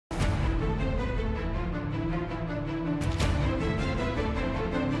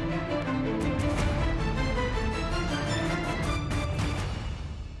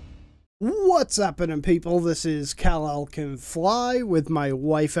What's happening, people? This is Kal-El Can Fly with my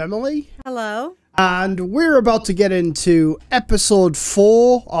wife, Emily. Hello. And we're about to get into episode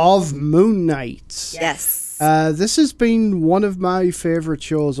 4 of Moon Knight. Yes. This has been one of my favorite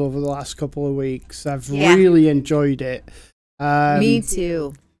shows over the last couple of weeks. I've really enjoyed it. Me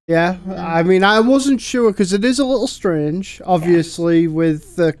too. Yeah, I mean, I wasn't sure because it is a little strange, obviously,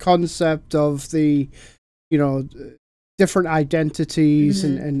 with the concept of the, you know, different identities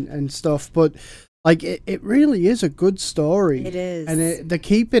and stuff, but like it really is a good story. It is, and they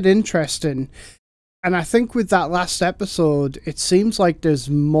keep it interesting. And I think with that last episode, it seems like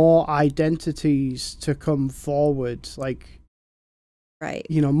there's more identities to come forward, like, right,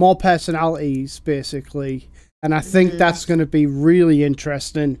 you know, more personalities basically. And I think that's going to be really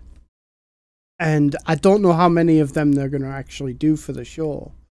interesting. And I don't know how many of them they're going to actually do for the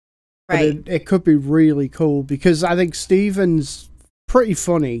show. right. But it could be really cool because I think Steven's pretty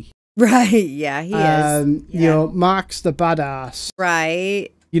funny. Right, yeah, he is. You know, Mark's the badass. Right.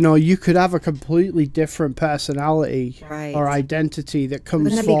 You know, you could have a completely different personality or identity that comes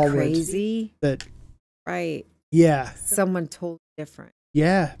Wouldn't that forward. be crazy? That, right. yeah. Someone totally different.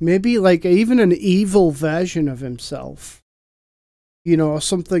 Yeah, maybe like even an evil version of himself. You know, or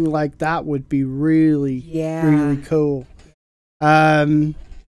something like that would be really, really cool.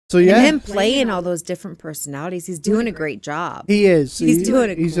 So yeah, and him playing all those different personalities, he's doing a great job. He is. He's doing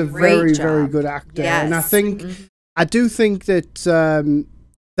a He's a great very, job. very good actor, Yes. and I think I do think that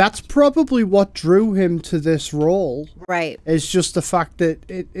that's probably what drew him to this role. Right. Is just the fact that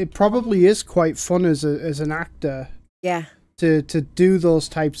it probably is quite fun as an actor. Yeah. To do those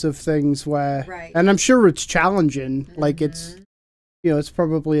types of things where, and I'm sure it's challenging. Like it's, you know, it's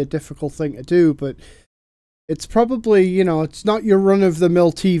probably a difficult thing to do, but it's probably, you know, it's not your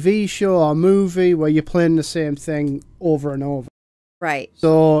run-of-the-mill TV show or movie where you're playing the same thing over and over. Right.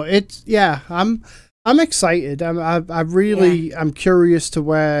 So it's, yeah, I'm excited. I'm curious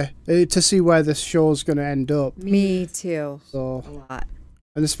to see where this show's going to end up. Me too. So a lot,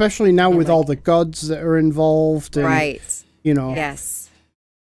 and especially now with all the gods that are involved. And, you know. Yes.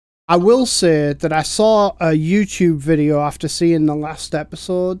 I will say that I saw a YouTube video after seeing the last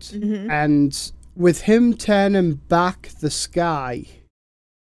episode, and with him turning back the sky,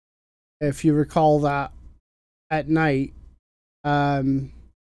 if you recall that, at night, they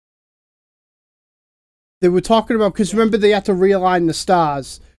were talking about, because remember they had to realign the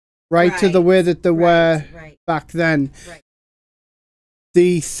stars, right, to the way that they were back then. Right.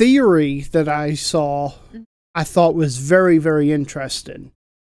 The theory that I saw, I thought was very, very interesting,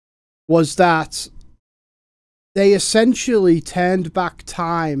 was that they essentially turned back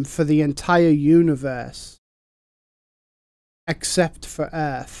time for the entire universe, except for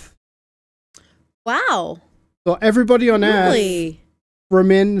Earth. Wow. So everybody on Earth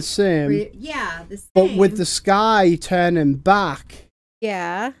remained the same. The same. But with the sky turning back,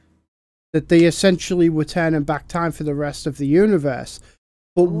 that they essentially were turning back time for the rest of the universe.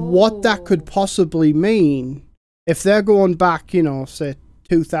 But what that could possibly mean, if they're going back, you know, say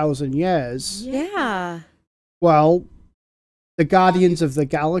 2,000 years. Yeah. Well, the Guardians of the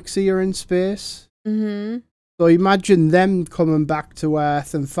Galaxy are in space. So imagine them coming back to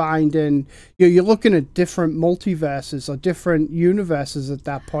Earth and finding, you know, you're looking at different multiverses or different universes at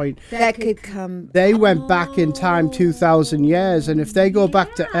that point. That could come. They went back in time 2,000 years, and if they go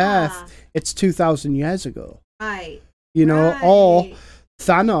back to Earth, it's 2,000 years ago. Right. You know, or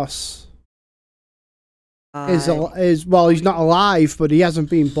Thanos is well, he's not alive, but he hasn't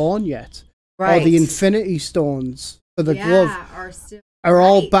been born yet. Right. Or the Infinity Stones for the glove are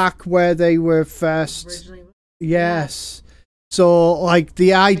all back where they were first. Yes. So, like,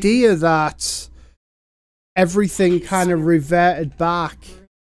 the idea that everything kind of reverted back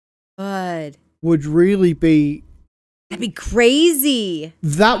would really be... That'd be crazy.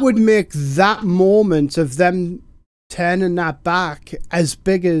 That would make that moment of them turning that back as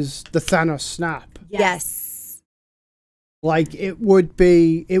big as the Thanos snap. Yes. Like, it would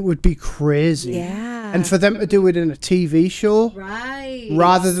be crazy. Yeah. And for them to do it in a TV show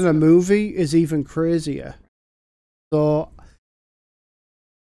rather than a movie is even crazier. So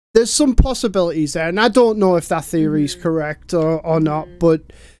there's some possibilities there, and I don't know if that theory is correct or not,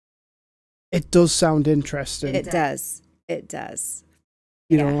 but it does sound interesting. It does. It does.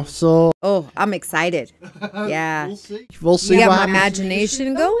 You know, so... Oh, I'm excited. Yeah. We'll see. You got my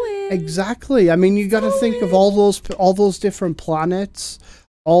imagination going. Exactly. I mean, you got to think of all those different planets,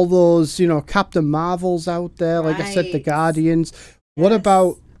 all those, you know, Captain Marvels out there. Like I said, the Guardians. What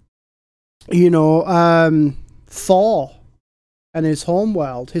about, you know, Thor and his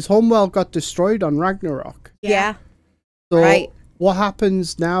homeworld? His homeworld got destroyed on Ragnarok. Yeah. So what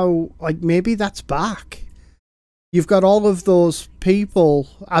happens now? Like, maybe that's back. You've got all of those people,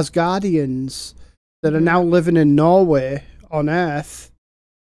 Asgardians, that are now living in Norway on Earth.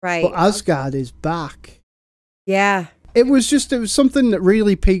 Right. But Asgard is back. Yeah. It was something that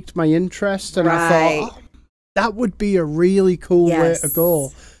really piqued my interest, and I thought, oh, that would be a really cool way to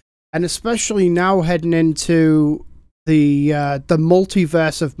go. And especially now heading into the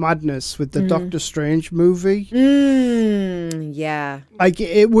multiverse of madness with the Doctor Strange movie. Yeah. Like,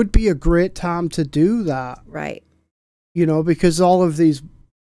 it would be a great time to do that. Right. You know, because all of these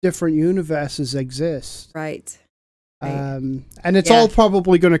different universes exist. Right. And it's all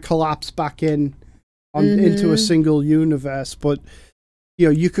probably going to collapse back into a single universe, but you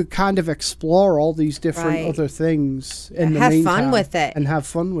know, you could kind of explore all these different other things in the meantime. Have fun with it. And have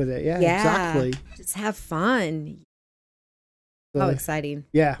fun with it. Yeah, exactly. Just have fun. So, how exciting.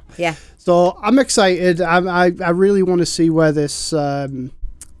 Yeah. Yeah. So I'm excited. I really want to see where this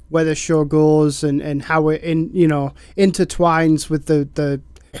show goes and how it intertwines with the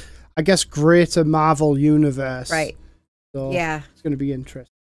I guess greater Marvel universe. Right. So yeah. It's going to be interesting.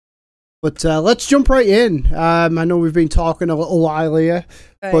 But let's jump right in. I know we've been talking a little while here,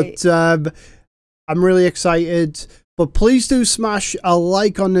 but I'm really excited. But please do smash a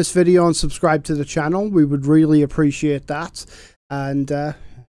like on this video and subscribe to the channel. We would really appreciate that. And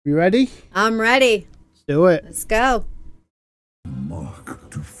you ready? I'm ready. Let's do it. Let's go. Mark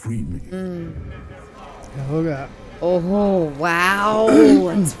to free me. Look at that. Oh, wow.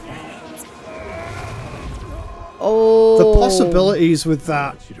 That's right. Oh. The possibilities with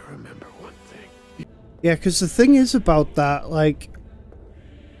that. Yeah, because the thing is about that, like,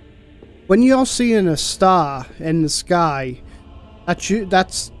 when you're seeing a star in the sky,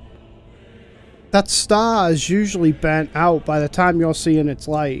 that star is usually burnt out by the time you're seeing its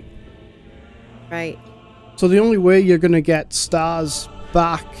light. Right. So the only way you're going to get stars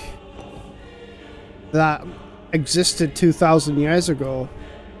back that existed 2,000 years ago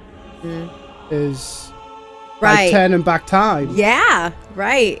is by turning back time. Yeah,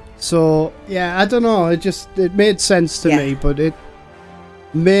 right. So, yeah, I don't know. It made sense to me, but it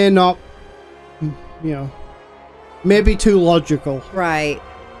may not, may be too logical. Right.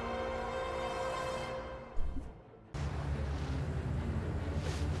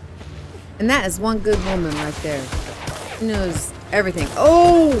 And that is one good woman right there. She knows everything.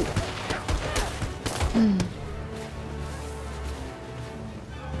 Oh!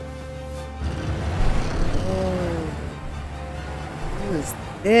 Who is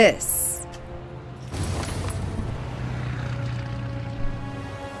this?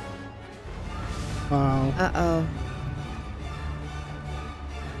 Wow. Uh-oh.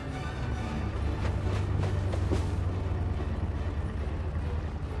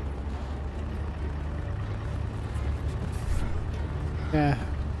 Yeah.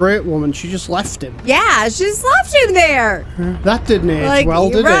 Great woman. She just left him. Yeah, she just left him there. That didn't age well,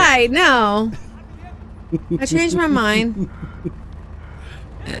 did it? Right, no. I changed my mind.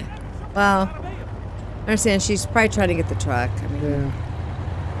 Well, I understand she's probably trying to get the truck. I mean, yeah.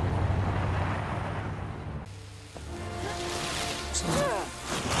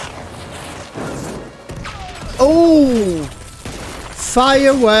 Oh!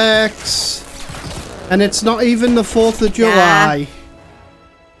 Fireworks! And it's not even the 4th of July.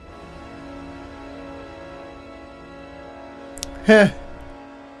 Heh.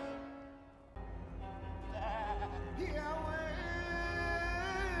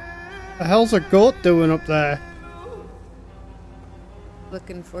 The hell's a goat doing up there?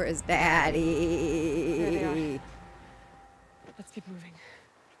 looking for his daddy. Let's keep moving.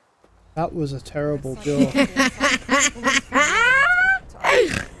 That was a terrible joke.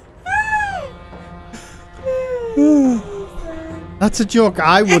 That's a joke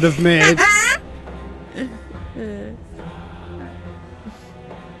I would have made.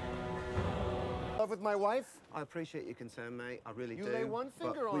 Love with my wife? I appreciate your concern, mate. I really do. You lay one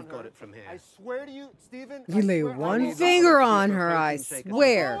finger on her. We've got it from here. I swear to you, Stephen. You lay one finger on her, I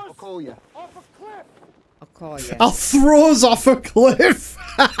swear. I'll call you. Off a cliff. I'll call you. I'll throw us off a cliff.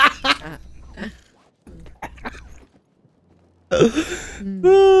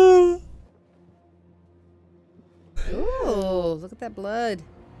 Ooh, look at that blood.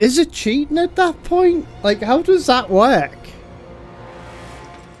 Is it cheating at that point? Like, how does that work?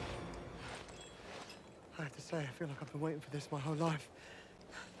 I have to say, I feel like I've been waiting for this my whole life.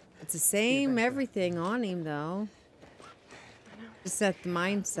 It's the same everything on him, though. Just set the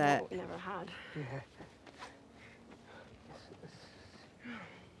mindset. We never had. Yeah.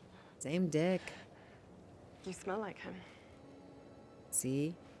 Same dick. You smell like him.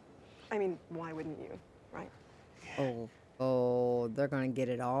 See? I mean, why wouldn't you, right? Oh, Oh, they're gonna get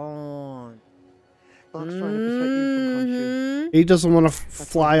it on. Mark's trying to protect you from Khonshu. He doesn't want to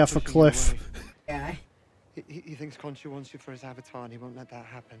fly off a cliff. Yeah. He thinks Khonshu wants you for his avatar, and he won't let that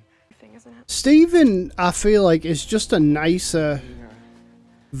happen. Steven, I feel like, is just a nicer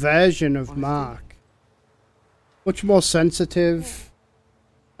version of Mark. Much more sensitive.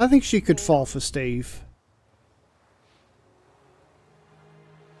 I think she could fall for Steve.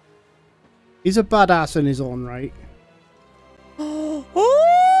 He's a badass in his own right.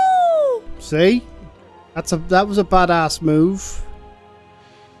 Oh! See? That was a badass move.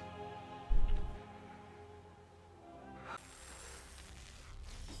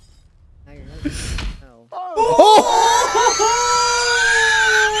 Oh!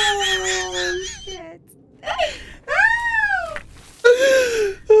 Shit.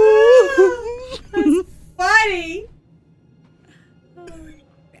 That's funny.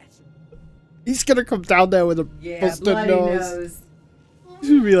 He's gonna come down there with a busted nose. He's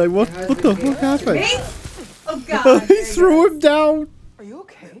gonna be like, what the fuck happened? Me? Oh god. He threw him down. Are you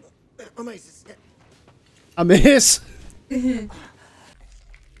okay? I miss.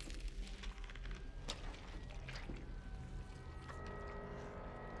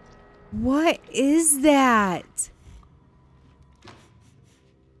 What is that?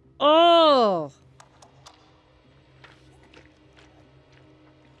 Oh.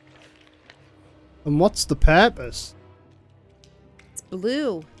 And what's the purpose? It's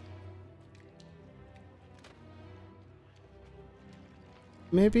blue.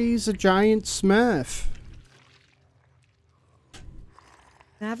 Maybe he's a giant smurf.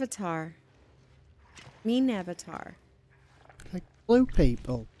 Avatar. Mean avatar. Like blue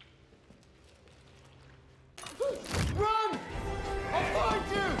people. Run! I'll find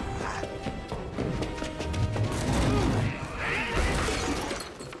you!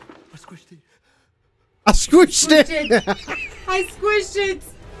 I squished it. I squished it! I squished it!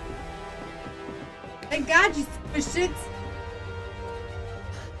 Thank God you squished it!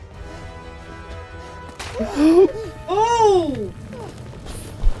 Oh!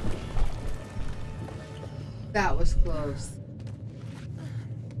 That was close.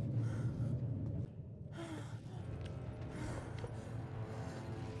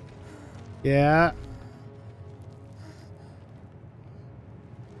 Yeah.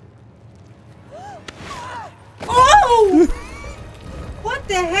 Oh! What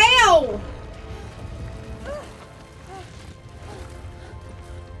the hell?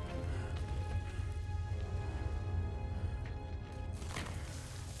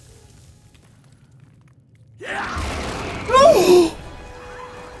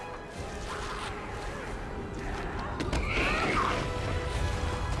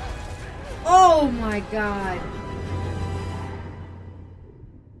 Oh my god.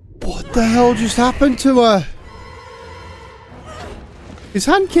 What the hell just happened to her? His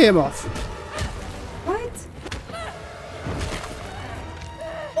hand came off. What?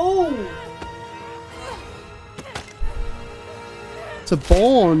 Oh! It's a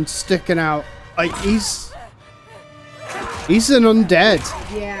bone sticking out. Like he's an undead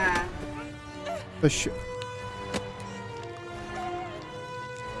Yeah. for sure.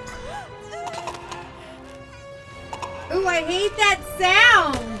 Ooh, I hate that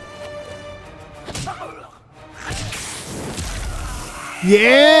sound!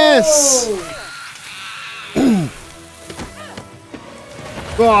 Yes! Oh.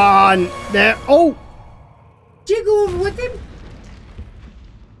 Go on there. Oh! Did you go over with him?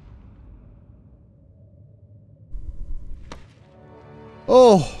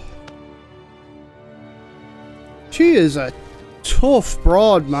 Oh. She is a tough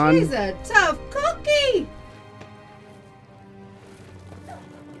broad, man. She's a tough cookie!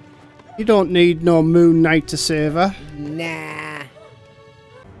 You don't need no Moon Knight to save her. Nah.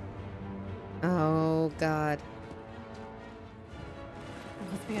 Oh, God.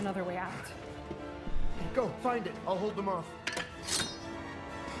 There must be another way out. Go, find it. I'll hold them off.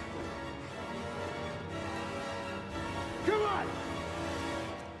 Come on!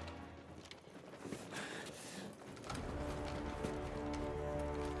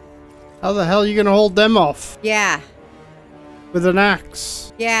 How the hell are you gonna hold them off? Yeah. With an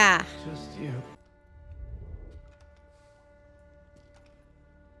axe? Yeah. Just you.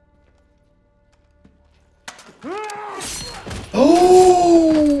 Oh!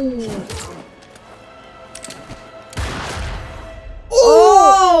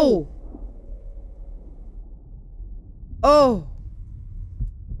 Oh! Oh!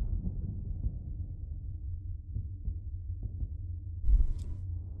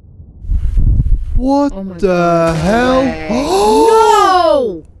 What Oh my the hell?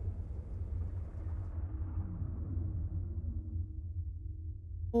 No!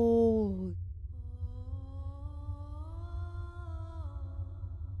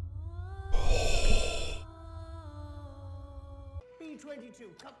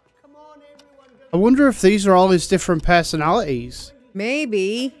 I wonder if these are all his different personalities.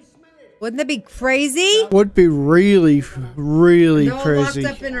 Maybe. Wouldn't that be crazy? Would be really, really No crazy.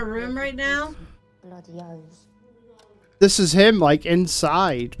 locked up in a room right now? This is him, like,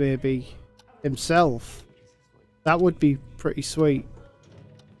 inside, maybe, himself. That would be pretty sweet.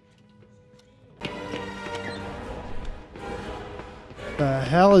 The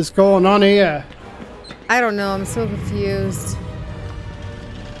hell is going on here? I don't know. I'm so confused.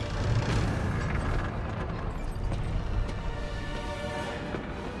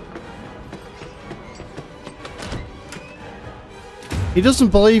 He doesn't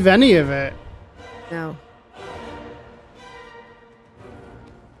believe any of it. No.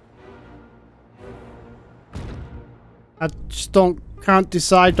 I just can't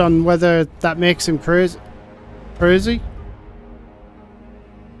decide on whether that makes him crazy. Crazy?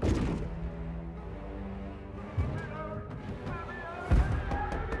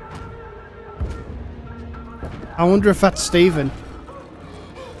 I wonder if that's Steven.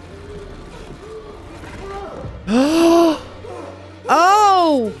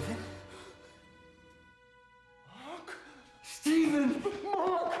 Oh!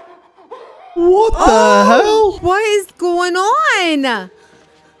 What the hell? What is going on?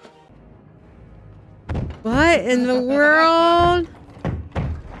 What in the world?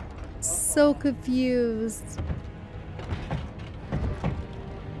 So confused.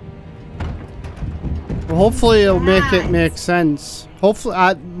 Well, hopefully it'll make it make sense.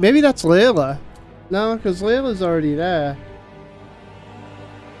 Hopefully, maybe that's Layla. No, because Layla's already there.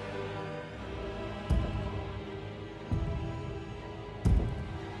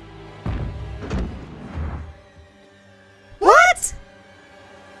 What?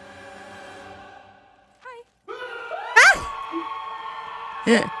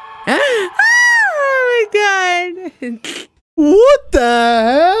 Oh my god. What the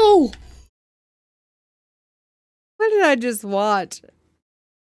hell? What did I just watch?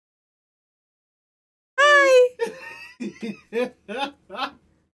 Hi.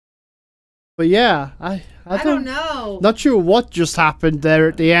 But yeah, I don't know. Not sure what just happened there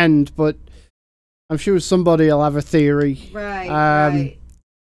at the end, but I'm sure somebody will have a theory. Right. Right.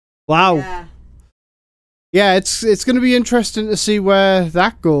 Wow. Yeah, it's going to be interesting to see where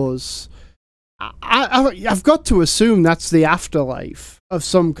that goes. I've got to assume that's the afterlife of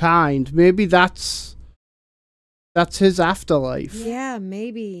some kind. Maybe that's his afterlife. Yeah,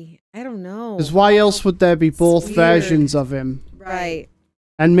 maybe. I don't know. Because why else would there be both versions of him? Right.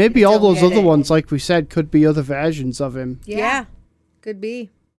 And maybe all those other it. ones, like we said, could be other versions of him. Yeah. Could be.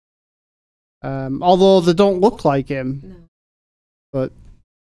 Although they don't look like him. No. But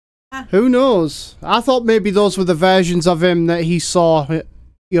who knows? I thought maybe those were the versions of him that he saw,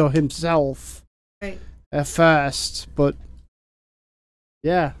 himself at first. But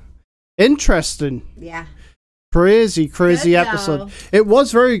yeah, interesting. Yeah. Crazy Good episode. though. It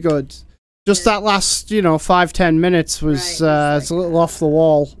was very good. Just that last, 5-10 minutes was it's a little off the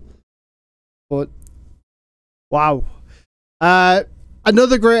wall. But wow.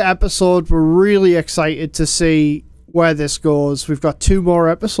 Another great episode. We're really excited to see where this goes. We've got 2 more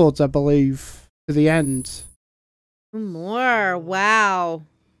episodes, I believe, to the end. More. Wow.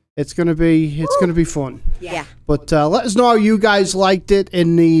 It's gonna be fun. Yeah. But let us know how you guys liked it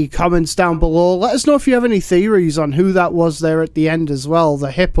in the comments down below. Let us know if you have any theories on who that was there at the end as well,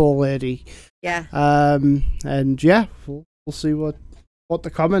 the hippo lady. Yeah. And yeah, we'll see what the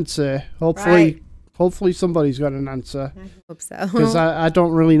comments say. Hopefully somebody's got an answer. I hope so. Because I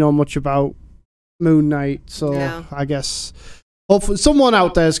don't really know much about Moon Knight, so No. I guess hopefully someone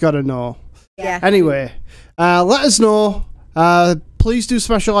out there's got to know. Yeah. Anyway, let us know. Please do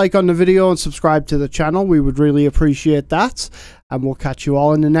smash a like on the video and subscribe to the channel. We would really appreciate that. And we'll catch you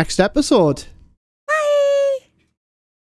all in the next episode.